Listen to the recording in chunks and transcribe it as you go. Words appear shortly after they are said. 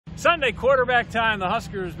Sunday, quarterback time. The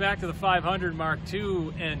Huskers back to the 500 mark,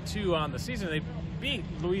 2-2 on the season. They beat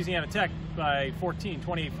Louisiana Tech by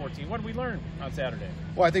 28-14. What did we learn on Saturday?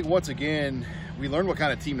 Well, I think once again, we learned what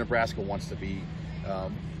kind of team Nebraska wants to be.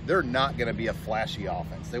 They're not going to be a flashy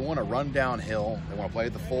offense. They want to run downhill. They want to play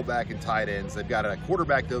with the fullback and tight ends. They've got a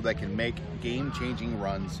quarterback, though, that can make game-changing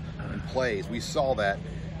runs and plays. We saw that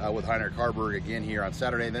with Heinrich Harburg again here on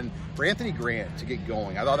Saturday. And then for Anthony Grant to get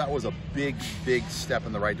going, I thought that was a big step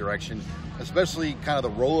in the right direction, especially kind of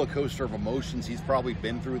the roller coaster of emotions he's probably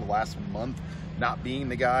been through the last month, not being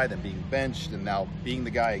the guy, then being benched, and now being the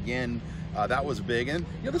guy again. That was big. And,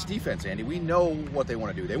 this defense, Andy, we know what they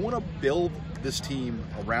want to do. They want to build this team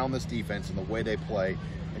around this defense and the way they play.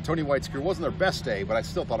 And Tony White's career wasn't their best day, but I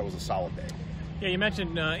still thought it was a solid day. Yeah, you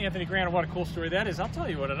mentioned Anthony Grant, and what a cool story that is. I'll tell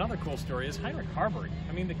you what another cool story is. Heinrich Harburg.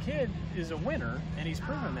 I mean, the kid is a winner, and he's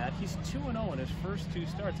proven that. He's 2-0 in his first 2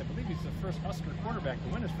 starts. I believe he's the first Husker quarterback to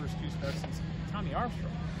win his first 2 starts since Tommy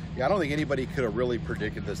Armstrong. Yeah, I don't think anybody could have really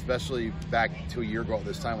predicted this, especially back to a year ago at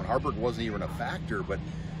this time when Harburg wasn't even a factor. But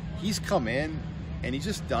he's come in, and he's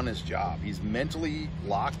just done his job. He's mentally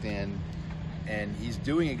locked in, and he's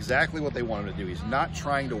doing exactly what they want him to do. He's not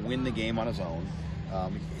trying to win the game on his own.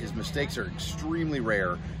 His mistakes are extremely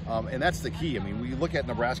rare, and that's the key. I mean, we look at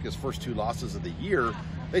Nebraska's first 2 losses of the year,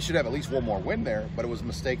 they should have at least one more win there, but it was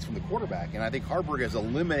mistakes from the quarterback, and I think Harburg has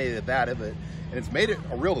eliminated that of it, and it's made it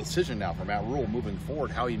a real decision now for Matt Rule moving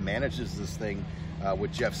forward, how he manages this thing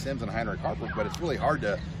with Jeff Sims and Heinrich Harburg, but it's really hard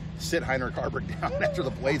to sit Heinrich Harburg down after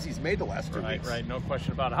the plays he's made the last 2 weeks. Right, no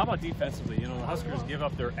question about it. How about defensively? The Huskers give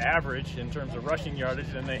up their average in terms of rushing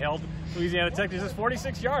yardage, and they held Louisiana Tech to just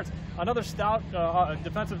 46 yards. Another stout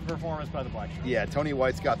defensive performance by the Blackshirts. Yeah, Tony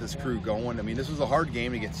White's got this crew going. I mean, this was a hard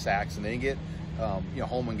game to get sacks, and they didn't get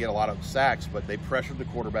home and get a lot of sacks, but they pressured the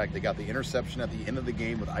quarterback. They got the interception at the end of the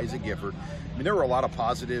game with Isaac Gifford. I mean, there were a lot of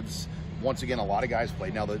positives. Once again, a lot of guys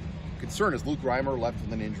played. Now, the concern is Luke Reimer left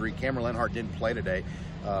with an injury. Cameron Lenhart didn't play today.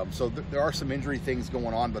 So there are some injury things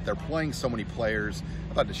going on, but they're playing so many players.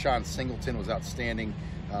 I thought Deshaun Singleton was outstanding.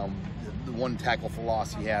 The one tackle for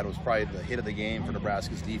loss he had was probably the hit of the game for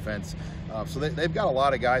Nebraska's defense. So they've got a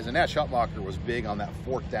lot of guys, and Nat Schutmacher was big on that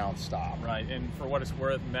 4th down stop. Right, and for what it's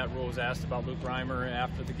worth, Matt Rule was asked about Luke Reimer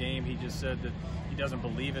after the game. He just said that he doesn't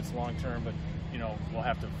believe it's long-term, but, we'll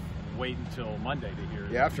have to wait until Monday to hear.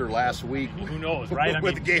 Yeah, after last week, who knows, right?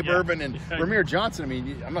 with Gabe Urban and Ramir Johnson. I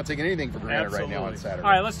mean, I'm not taking anything for granted right now on Saturday.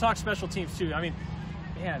 All right, let's talk special teams too. I mean,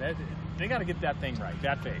 man, they got to get that thing right,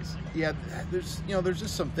 that phase. Yeah, there's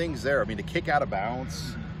just some things there. I mean, to kick out of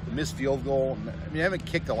bounds, the missed field goal. I mean, they haven't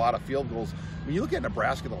kicked a lot of field goals. When you look at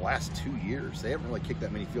Nebraska the last 2 years, they haven't really kicked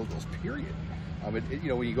that many field goals, period. When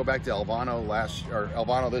you go back to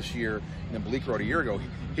Elvano this year, and then Bleak Road a year ago,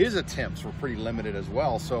 his attempts were pretty limited as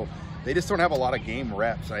well. So they just don't have a lot of game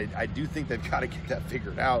reps. I do think they've got to get that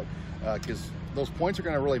figured out because those points are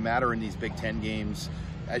going to really matter in these Big Ten games.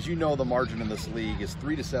 As you know, the margin in this league is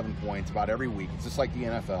 3 to 7 points about every week. It's just like the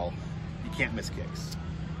NFL. You can't miss kicks.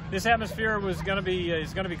 This atmosphere is going to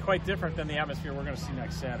be quite different than the atmosphere we're going to see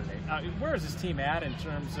next Saturday. Where is this team at in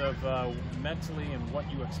terms of mentally and what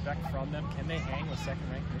you expect from them? Can they hang with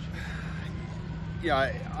second-ranked Michigan?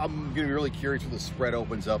 Yeah, I'm going to be really curious what the spread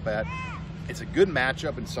opens up at. It's a good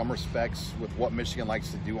matchup in some respects with what Michigan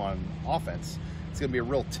likes to do on offense. It's going to be a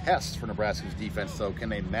real test for Nebraska's defense, so can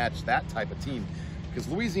they match that type of team? Because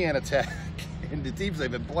Louisiana Tech and the teams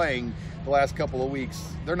they've been playing the last couple of weeks,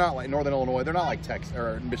 they're not like Northern Illinois. They're not like Texas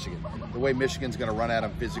or Michigan. The way Michigan's going to run at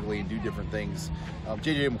them physically and do different things.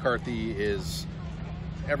 J.J. McCarthy is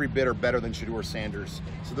every bit or better than Shedeur Sanders.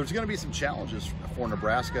 So there's going to be some challenges for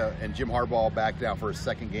Nebraska, and Jim Harbaugh back down for his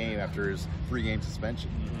 2nd game after his 3-game suspension.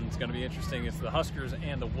 It's going to be interesting. It's the Huskers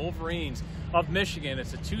and the Wolverines of Michigan.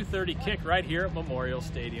 It's a 2:30 kick right here at Memorial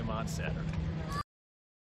Stadium on Saturday.